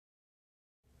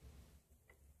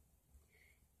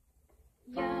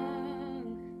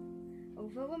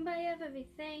overwhelmed by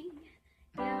everything.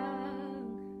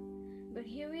 Young, but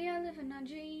here we are living our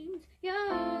dreams.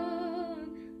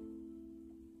 Young,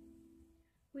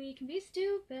 we can be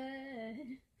stupid,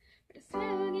 but I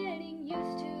swear we're getting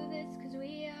used to this, 'cause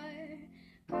we are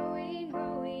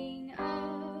growing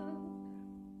up.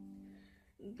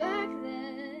 Back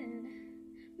then,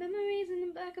 memories in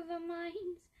the back of our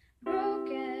minds,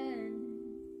 broken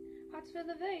hearts for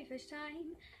the very first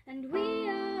time, and we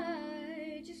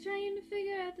are just trying to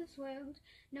figure out this world.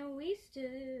 No, we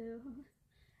still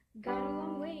got a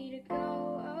long way to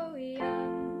go. Oh,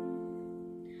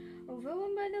 young,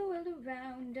 overwhelmed by the world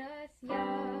around us.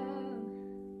 Young,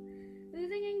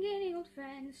 losing and gaining old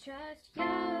friends. Just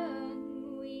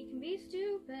young, we can be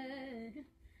stupid,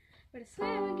 but I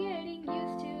swear we're getting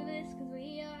used to this, 'cause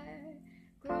we are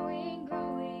growing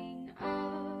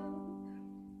up.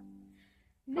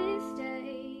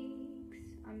 Mistakes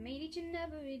are made each and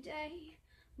every day,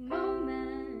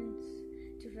 moments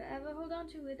to forever hold on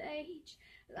to with age.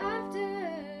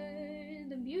 Laughter,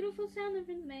 the beautiful sound that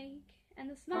friends make, and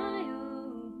the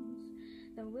smiles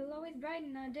that will always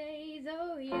brighten our days.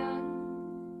 Oh,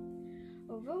 young,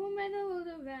 overwhelmed by the world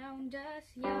around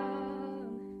us.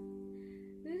 Young,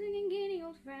 losing and gaining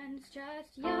old friends.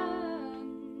 Just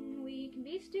young, we can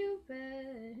be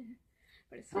stupid,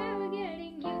 but I swear we're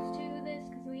getting used to this,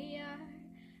 'cause we are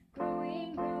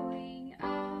growing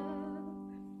up.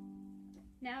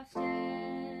 Now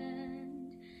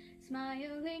stand,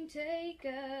 smiling, take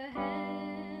a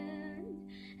hand,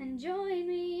 and join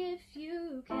me if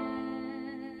you can.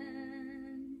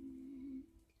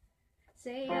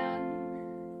 Say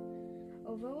young,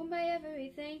 overwhelmed by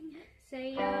everything.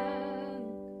 Say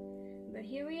young, but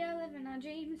here we are living our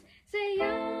dreams. Say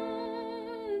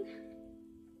young,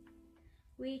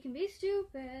 we can be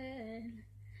stupid,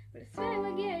 but I swear